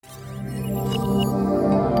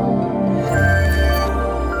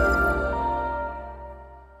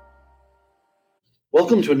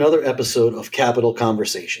Welcome to another episode of Capital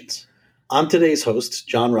Conversations. I'm today's host,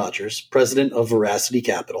 John Rogers, president of Veracity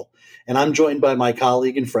Capital, and I'm joined by my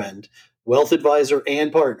colleague and friend, wealth advisor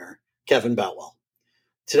and partner, Kevin Boutwell.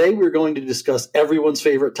 Today, we're going to discuss everyone's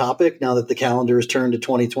favorite topic now that the calendar has turned to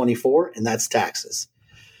 2024, and that's taxes.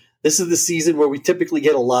 This is the season where we typically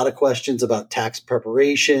get a lot of questions about tax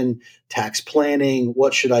preparation, tax planning,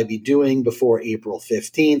 what should I be doing before April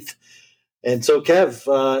 15th? And so,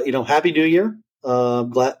 Kev, Happy New Year.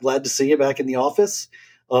 Glad to see you back in the office.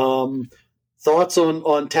 Thoughts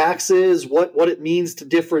on taxes, what it means to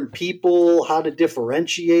different people, how to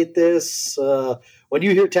differentiate this. When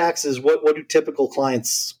you hear taxes, what do typical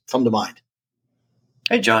clients come to mind?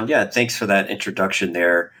 Hey, John. Yeah, thanks for that introduction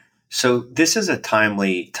there. So this is a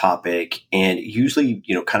timely topic, and usually,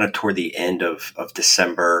 kind of toward the end of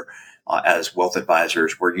December, as wealth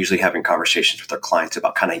advisors, we're usually having conversations with our clients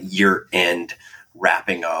about kind of year-end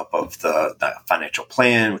wrapping up of the financial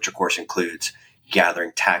plan, which of course includes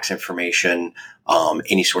gathering tax information,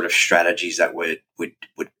 any sort of strategies that would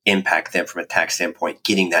impact them from a tax standpoint,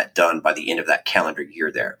 getting that done by the end of that calendar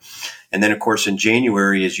year there. And then of course in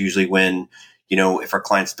January is usually when, if our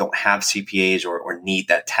clients don't have CPAs or need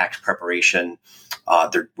that tax preparation,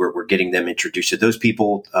 we're getting them introduced to those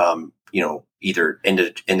people, either end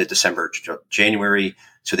of December, January,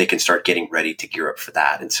 so they can start getting ready to gear up for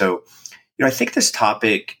that. And so, I think this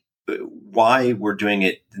topic, why we're doing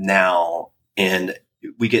it now, and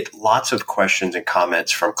we get lots of questions and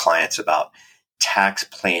comments from clients about tax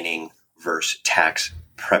planning versus tax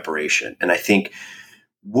preparation. And I think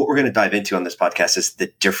what we're going to dive into on this podcast is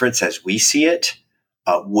the difference as we see it,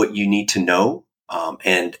 what you need to know,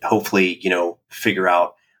 and hopefully, figure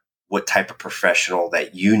out what type of professional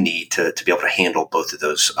that you need to be able to handle both of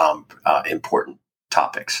those important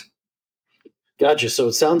topics. Gotcha. So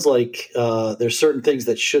it sounds like there's certain things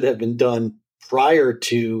that should have been done prior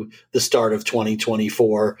to the start of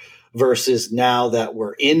 2024 versus now that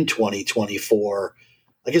we're in 2024.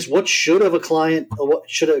 I guess what should a client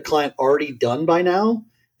already done by now?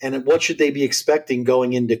 And what should they be expecting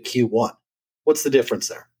going into Q1? What's the difference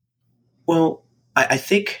there? Well, I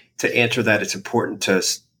think to answer that, it's important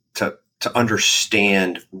to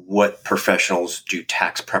understand what professionals do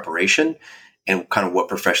tax preparation and kind of what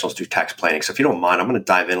professionals do tax planning. So if you don't mind, I'm going to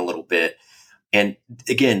dive in a little bit. And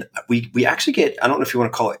again, we actually get, I don't know if you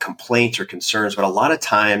want to call it complaints or concerns, but a lot of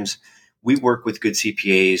times we work with good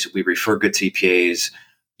CPAs, we refer good CPAs,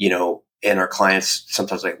 and our clients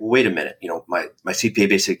sometimes like, well, wait a minute, my CPA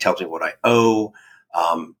basically tells me what I owe.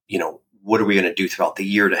 What are we going to do throughout the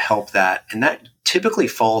year to help that? And that typically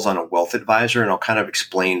falls on a wealth advisor, and I'll kind of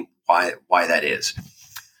explain why that is.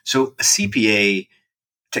 So a CPA,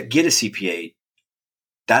 to get a CPA,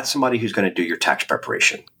 that's somebody who's going to do your tax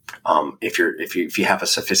preparation. If you have a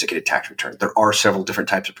sophisticated tax return, there are several different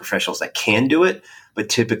types of professionals that can do it, but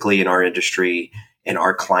typically in our industry, in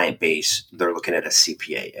our client base, they're looking at a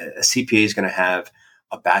CPA. A CPA is going to have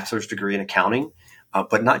a bachelor's degree in accounting,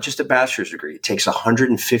 but not just a bachelor's degree. It takes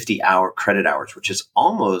 150 credit hours, which is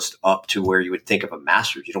almost up to where you would think of a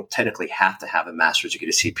master's. You don't technically have to have a master's to get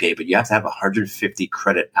a CPA, but you have to have 150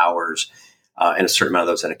 credit hours and a certain amount of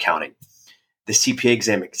those in accounting. The CPA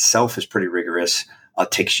exam itself is pretty rigorous,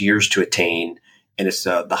 takes years to attain, and it's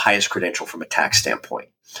the highest credential from a tax standpoint.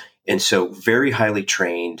 And so very highly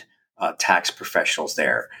trained tax professionals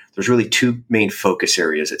there. There's really two main focus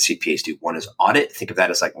areas that CPAs do. One is audit. Think of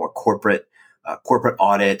that as like more corporate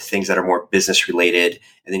audit, things that are more business related.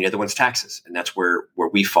 And then the other one's taxes. And that's where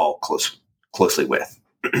we fall closely with.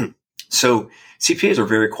 So CPAs are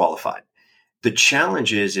very qualified. The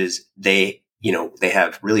challenge is they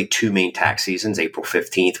have really two main tax seasons, April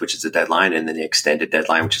 15th, which is the deadline, and then the extended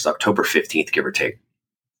deadline, which is October 15th, give or take.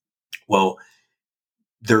 Well,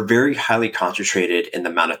 they're very highly concentrated in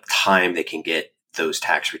the amount of time they can get those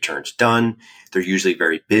tax returns done. They're usually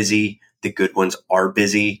very busy. The good ones are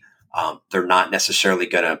busy. They're not necessarily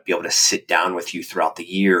going to be able to sit down with you throughout the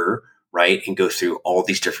year, right, and go through all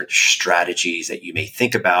these different strategies that you may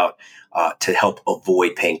think about to help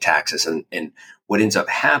avoid paying taxes. And what ends up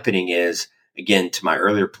happening is, again, to my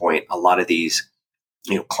earlier point, a lot of these,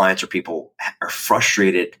 clients or people are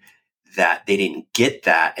frustrated that they didn't get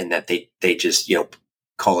that, and that they just,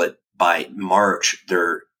 call it by March,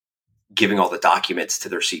 they're giving all the documents to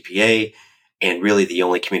their CPA. And really the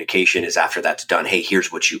only communication is after that's done, hey,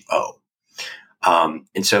 here's what you owe.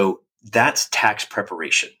 And so that's tax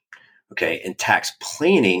preparation. Okay. And tax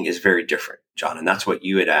planning is very different, John. And that's what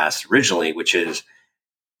you had asked originally, which is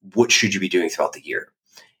what should you be doing throughout the year?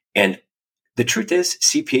 And the truth is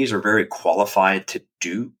CPAs are very qualified to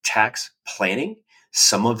do tax planning.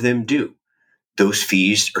 Some of them do. Those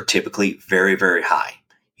fees are typically very, very high.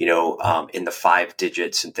 in the 5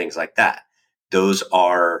 digits and things like that. Those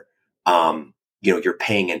are, you're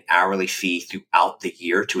paying an hourly fee throughout the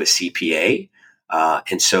year to a CPA.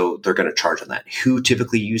 And so they're going to charge on that. Who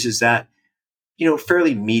typically uses that?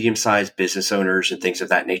 Fairly medium-sized business owners and things of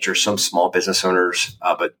that nature. Some small business owners,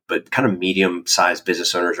 but kind of medium-sized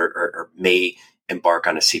business owners are may embark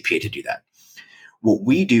on a CPA to do that. What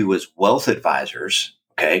we do as wealth advisors,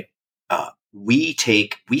 okay, we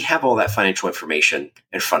have all that financial information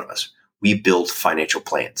in front of us. We build financial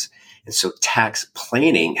plans. And so tax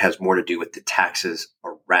planning has more to do with the taxes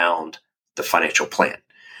around the financial plan.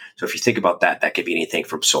 So if you think about that, that could be anything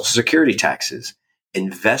from Social Security taxes,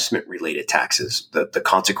 investment related taxes, the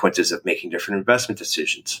consequences of making different investment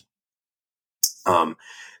decisions,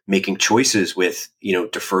 making choices with,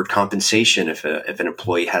 deferred compensation if an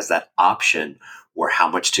employee has that option, or how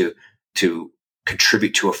much to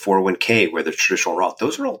contribute to a 401k, whether traditional or Roth.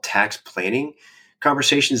 Those are all tax planning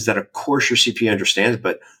conversations that, of course, your CPA understands,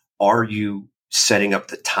 but are you setting up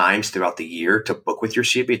the times throughout the year to book with your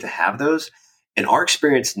CPA to have those? In our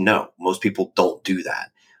experience, no, most people don't do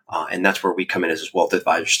that. And that's where we come in as wealth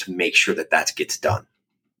advisors to make sure that gets done.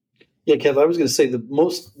 Yeah, Kev, I was going to say the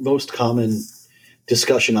most common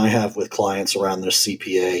discussion I have with clients around their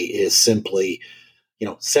CPA is simply,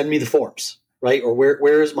 send me the forms, right? Or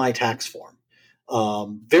where is my tax form?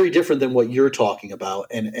 Very different than what you're talking about.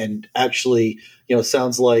 And actually, it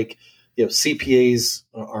sounds like, CPAs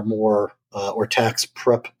are more, or tax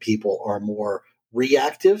prep people are more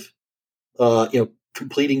reactive,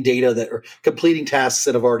 completing completing tasks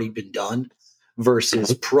that have already been done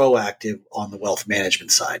versus proactive on the wealth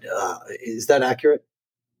management side. Is that accurate?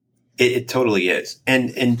 It totally is.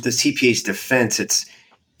 And in the CPA's defense,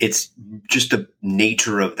 it's just the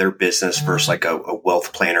nature of their business versus like a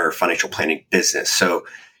wealth planner or financial planning business. So,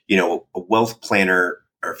 a wealth planner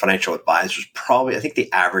or financial advisor is probably, I think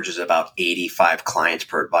the average is about 85 clients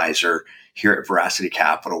per advisor. Here at Veracity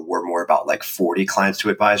Capital, we're more about like 40 clients to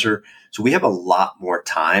advisor. So we have a lot more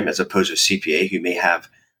time as opposed to a CPA who may have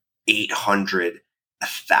 800,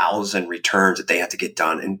 1,000 returns that they have to get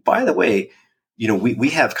done. And by the way, we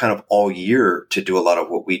have kind of all year to do a lot of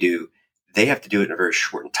what we do. They have to do it in a very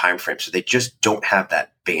shortened time frame. So they just don't have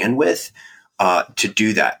that bandwidth to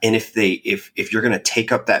do that. And if you're going to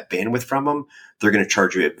take up that bandwidth from them, they're going to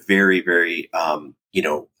charge you a very, very,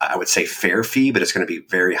 I would say fair fee, but it's going to be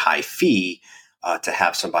very high fee to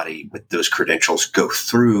have somebody with those credentials go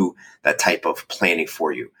through that type of planning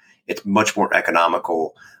for you. It's much more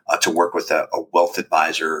economical to work with a wealth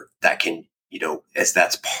advisor that can, as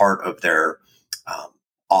that's part of their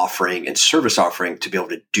offering and service offering, to be able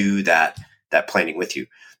to do that planning with you.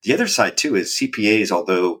 The other side too is CPAs,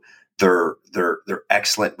 although they're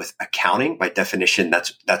excellent with accounting by definition,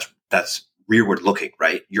 that's rearward looking,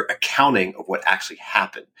 right? You're accounting of what actually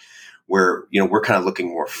happened, where, we're kind of looking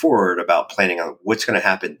more forward about planning on what's going to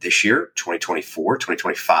happen this year, 2024,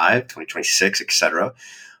 2025, 2026, et cetera.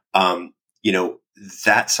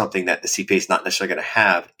 That's something that the CPA is not necessarily going to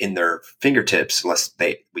have in their fingertips unless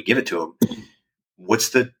we give it to them. What's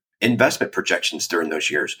the investment projections during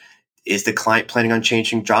those years? Is the client planning on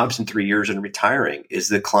changing jobs in 3 years and retiring? Is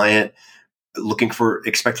the client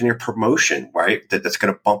expecting a promotion, right? That's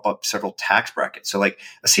going to bump up several tax brackets. So like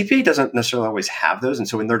a CPA doesn't necessarily always have those. And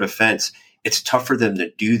so in their defense, it's tough for them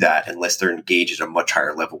to do that unless they're engaged at a much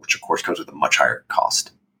higher level, which of course comes with a much higher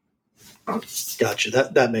cost. Gotcha.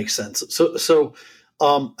 That makes sense. So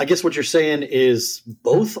I guess what you're saying is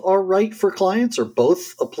both are right for clients, or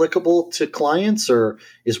both applicable to clients, or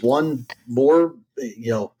is one more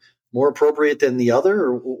appropriate than the other?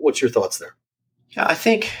 Or what's your thoughts there? Yeah, I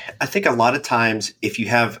think a lot of times if you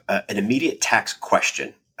have an immediate tax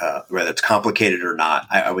question, whether it's complicated or not,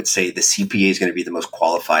 I would say the CPA is going to be the most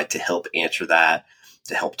qualified to help answer that,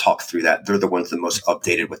 to help talk through that. They're the ones the most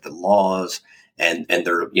updated with the laws, and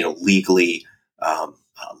they're legally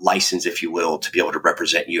licensed, if you will, to be able to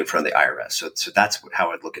represent you in front of the IRS. So that's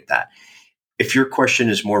how I'd look at that. If your question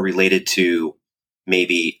is more related to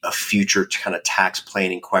maybe a future kind of tax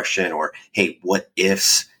planning question, or hey, what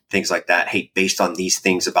ifs? Things like that. Hey, based on these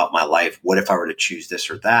things about my life, what if I were to choose this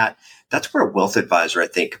or that? That's where a wealth advisor, I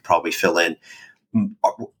think, could probably fill in.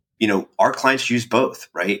 Our clients use both,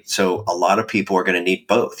 right? So a lot of people are going to need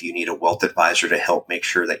both. You need a wealth advisor to help make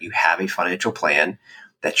sure that you have a financial plan,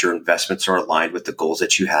 that your investments are aligned with the goals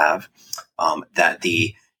that you have, that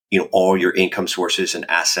all your income sources and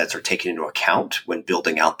assets are taken into account when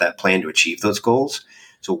building out that plan to achieve those goals.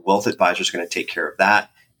 So wealth advisor is going to take care of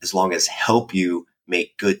that, as long as help you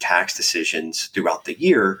make good tax decisions throughout the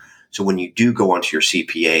year. So when you do go onto your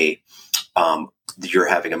CPA, you're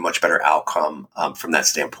having a much better outcome from that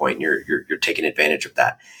standpoint. You're taking advantage of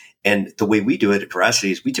that. And the way we do it at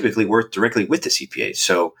Veracity is we typically work directly with the CPAs.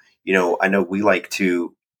 So, I know we like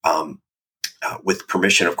to, with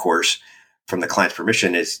permission, of course, from the client's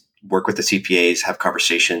permission, is work with the CPAs, have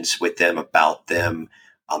conversations with them about them,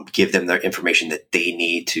 give them the information that they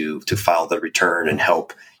need to file the return and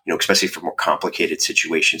help, especially for more complicated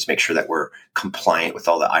situations, make sure that we're compliant with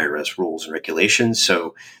all the IRS rules and regulations.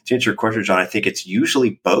 So to answer your question, John, I think it's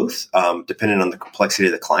usually both, depending on the complexity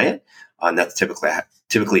of the client. And that's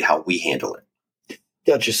typically how we handle it.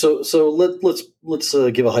 Gotcha. So let's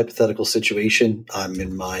give a hypothetical situation. I'm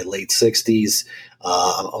in my late 60s.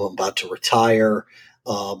 I'm about to retire.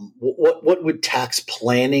 What would tax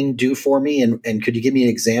planning do for me? And could you give me an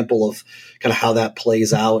example of kind of how that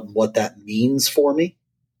plays out and what that means for me?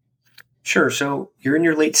 Sure. So you're in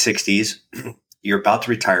your late 60s. You're about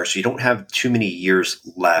to retire, so you don't have too many years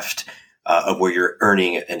left of where you're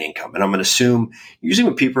earning an income. And I'm going to assume usually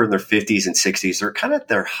when people are in their 50s and 60s, they're kind of at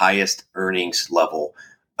their highest earnings level,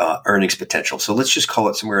 earnings potential. So let's just call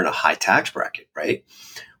it somewhere in a high tax bracket, right?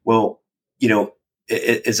 Well,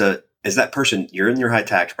 as that person, you're in your high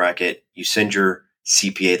tax bracket, you send your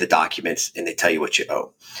CPA the documents and they tell you what you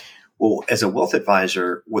owe. Well, as a wealth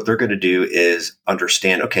advisor, what they're going to do is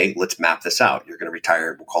understand, okay, let's map this out. You're going to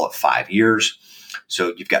retire, we'll call it 5 years.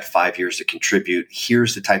 So you've got 5 years to contribute.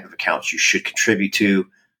 Here's the type of accounts you should contribute to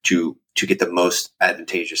get the most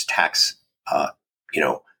advantageous tax,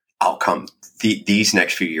 outcome these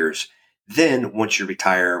next few years. Then once you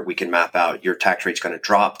retire, we can map out your tax rate's going to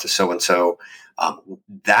drop to so-and-so.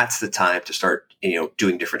 That's the time to start,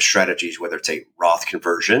 doing different strategies, whether it's a Roth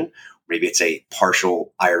conversion, maybe it's a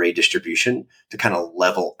partial IRA distribution to kind of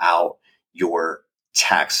level out your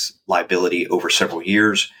tax liability over several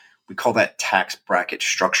years. We call that tax bracket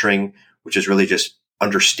structuring, which is really just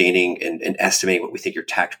understanding and estimating what we think your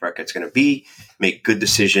tax bracket is going to be, make good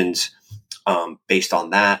decisions based on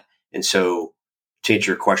that. And so to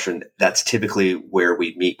answer your question, that's typically where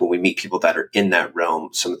we meet when we meet people that are in that realm,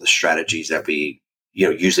 some of the strategies that we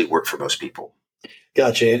usually work for most people.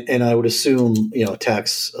 Gotcha. And I would assume,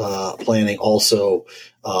 tax planning also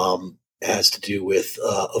has to do with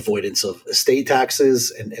avoidance of estate taxes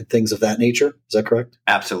and things of that nature. Is that correct?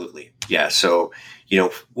 Absolutely. Yeah. So,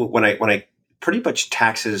 when I pretty much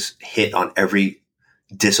taxes hit on every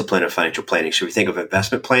discipline of financial planning. So we think of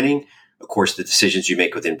investment planning, of course, the decisions you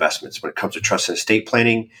make with investments. When it comes to trust and estate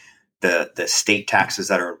planning, the state taxes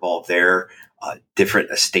that are involved there,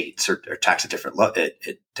 different estates are taxed at different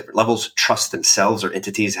levels. Trusts themselves or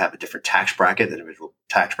entities have a different tax bracket, the individual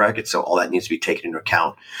tax bracket. So all that needs to be taken into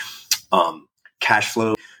account. Cash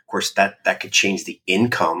flow, of course, that could change the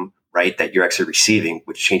income, right, that you're actually receiving,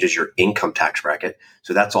 which changes your income tax bracket.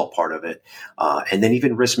 So that's all part of it. And then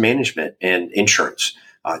even risk management and insurance.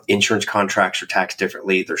 Insurance contracts are taxed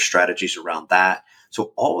differently. There's strategies around that.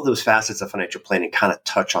 So all of those facets of financial planning kind of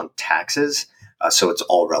touch on taxes. So it's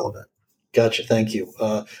all relevant. Gotcha. Thank you.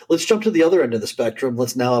 Let's jump to the other end of the spectrum.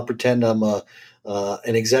 Let's now pretend I'm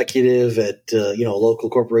an executive at a local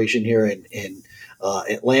corporation here in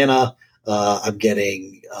Atlanta. I'm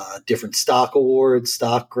getting different stock awards,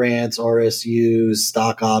 stock grants, RSUs,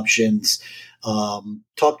 stock options.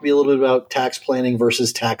 Talk to me a little bit about tax planning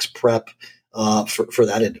versus tax prep for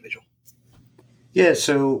that individual. Yeah,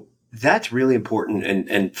 so that's really important,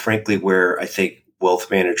 and frankly, where I think wealth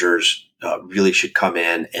managers really should come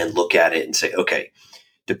in and look at it and say, okay,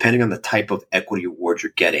 depending on the type of equity award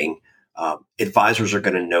you're getting, advisors are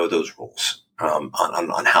going to know those rules on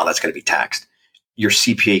how that's going to be taxed. Your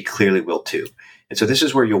CPA clearly will too. And so this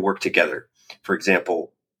is where you'll work together. For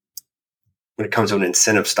example, when it comes to an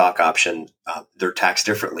incentive stock option, they're taxed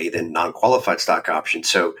differently than non-qualified stock options.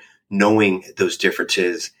 So knowing those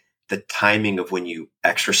differences, the timing of when you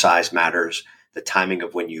exercise matters, the timing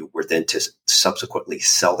of when you were then to subsequently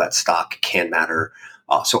sell that stock can matter.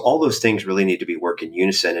 So all those things really need to be work in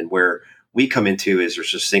unison. And where we come into is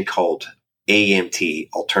there's this thing called AMT,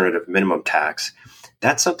 alternative minimum tax.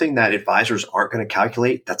 That's something that advisors aren't going to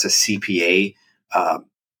calculate. That's a CPA.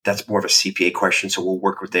 That's more of a CPA question. So we'll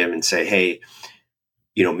work with them and say, hey,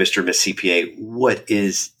 Mr. and Miss CPA, what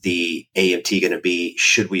is the AMT going to be?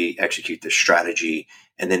 Should we execute this strategy?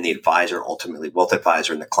 And then the advisor, ultimately wealth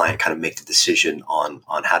advisor and the client kind of make the decision on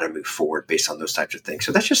how to move forward based on those types of things.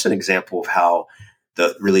 So that's just an example of how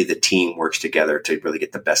the team works together to really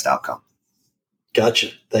get the best outcome. Gotcha.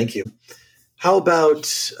 Thank you. How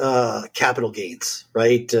about capital gains,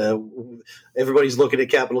 right? Everybody's looking at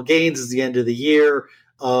capital gains at the end of the year.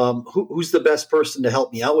 Who's the best person to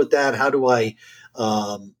help me out with that? How do I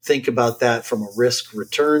think about that from a risk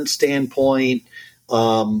return standpoint?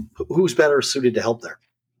 Who's better suited to help there?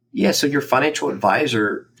 Yeah, so your financial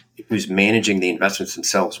advisor who's managing the investments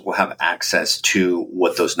themselves will have access to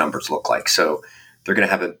what those numbers look like. So they're going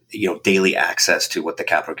to have daily access to what the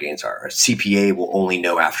capital gains are. A CPA will only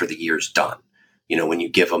know after the year's done, when you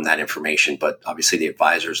give them that information. But obviously the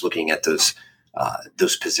advisor is looking at those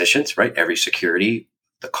positions, right? Every security,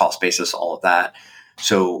 the cost basis, all of that.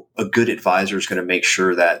 So a good advisor is going to make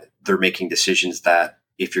sure that they're making decisions that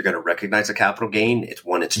if you're going to recognize a capital gain,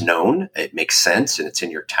 it's known, it makes sense, and it's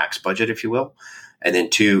in your tax budget, if you will. And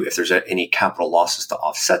then two, if there's any capital losses to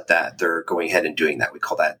offset that, they're going ahead and doing that. We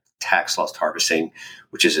call that tax loss harvesting,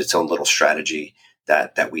 which is its own little strategy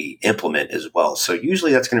that we implement as well. So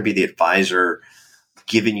usually that's going to be the advisor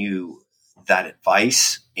giving you that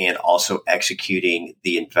advice and also executing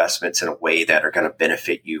the investments in a way that are going to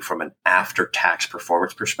benefit you from an after-tax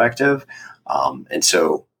performance perspective. And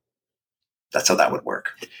so that's how that would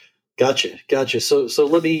work. Gotcha. So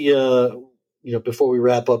let me, before we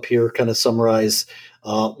wrap up here, kind of summarize.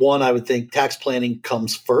 One, I would think tax planning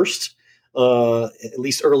comes first, at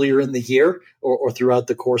least earlier in the year or throughout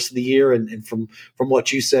the course of the year. And from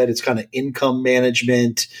what you said, it's kind of income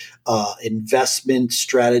management, investment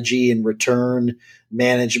strategy and return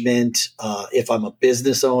management. If I'm a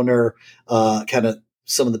business owner, kind of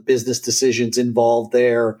some of the business decisions involved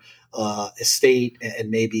there. Estate and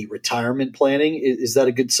maybe retirement planning. Is that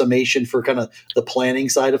a good summation for kind of the planning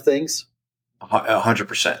side of things?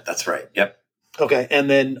 100%. That's right. Yep. Okay. And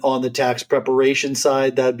then on the tax preparation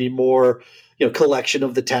side, that'd be more, collection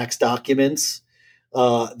of the tax documents,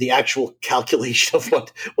 the actual calculation of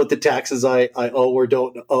what the taxes I owe or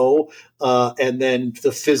don't owe, and then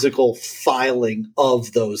the physical filing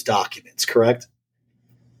of those documents, correct?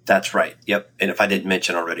 That's right. Yep. And if I didn't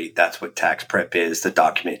mention already, that's what tax prep is, the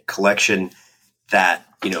document collection, that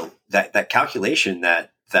calculation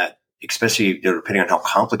that especially depending on how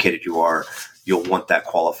complicated you are, you'll want that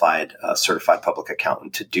qualified certified public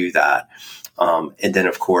accountant to do that. And then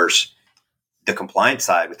of course, the compliance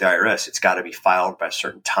side with the IRS, it's got to be filed by a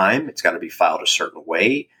certain time. It's got to be filed a certain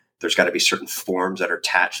way. There's got to be certain forms that are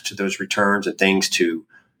attached to those returns and things to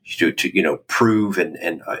prove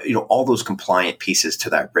and all those compliant pieces to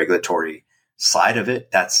that regulatory side of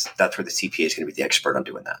it. That's where the CPA is going to be the expert on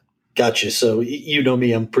doing that. Gotcha. So you know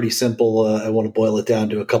me, I'm pretty simple. I want to boil it down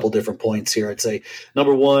to a couple different points here. I'd say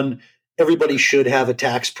number one, everybody should have a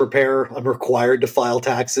tax preparer. I'm required to file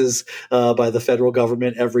taxes by the federal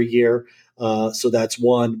government every year. So that's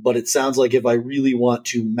one. But it sounds like if I really want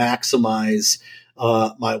to maximize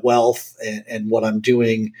my wealth and what I'm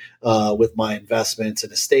doing with my investments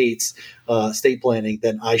and estate planning,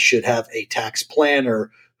 then I should have a tax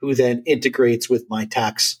planner who then integrates with my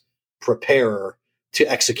tax preparer to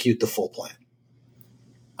execute the full plan.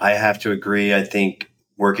 I have to agree. I think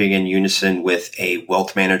working in unison with a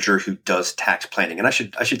wealth manager who does tax planning, and I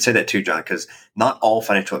should say that too, John, because not all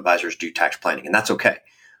financial advisors do tax planning, and that's okay.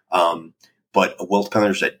 But wealth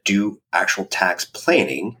managers that do actual tax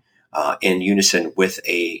planning in unison with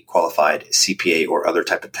a qualified CPA or other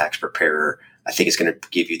type of tax preparer, I think is going to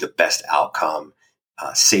give you the best outcome,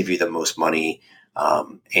 save you the most money,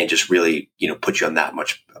 and just really, put you on that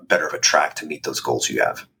much better of a track to meet those goals you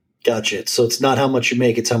have. Gotcha. So it's not how much you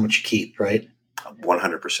make, it's how much you keep, right?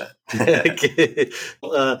 100%.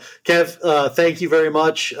 Kev, thank you very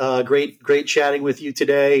much. Great chatting with you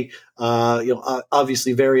today.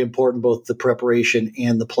 Obviously very important, both the preparation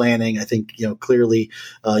and the planning. I think, clearly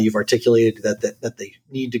you've articulated that they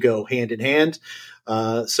need to go hand in hand.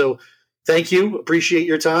 So thank you. Appreciate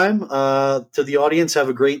your time. To the audience, have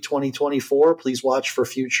a great 2024. Please watch for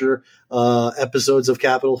future episodes of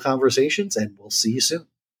Capital Conversations, and we'll see you soon.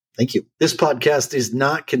 Thank you. This podcast is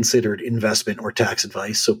not considered investment or tax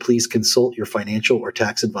advice, so please consult your financial or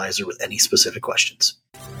tax advisor with any specific questions.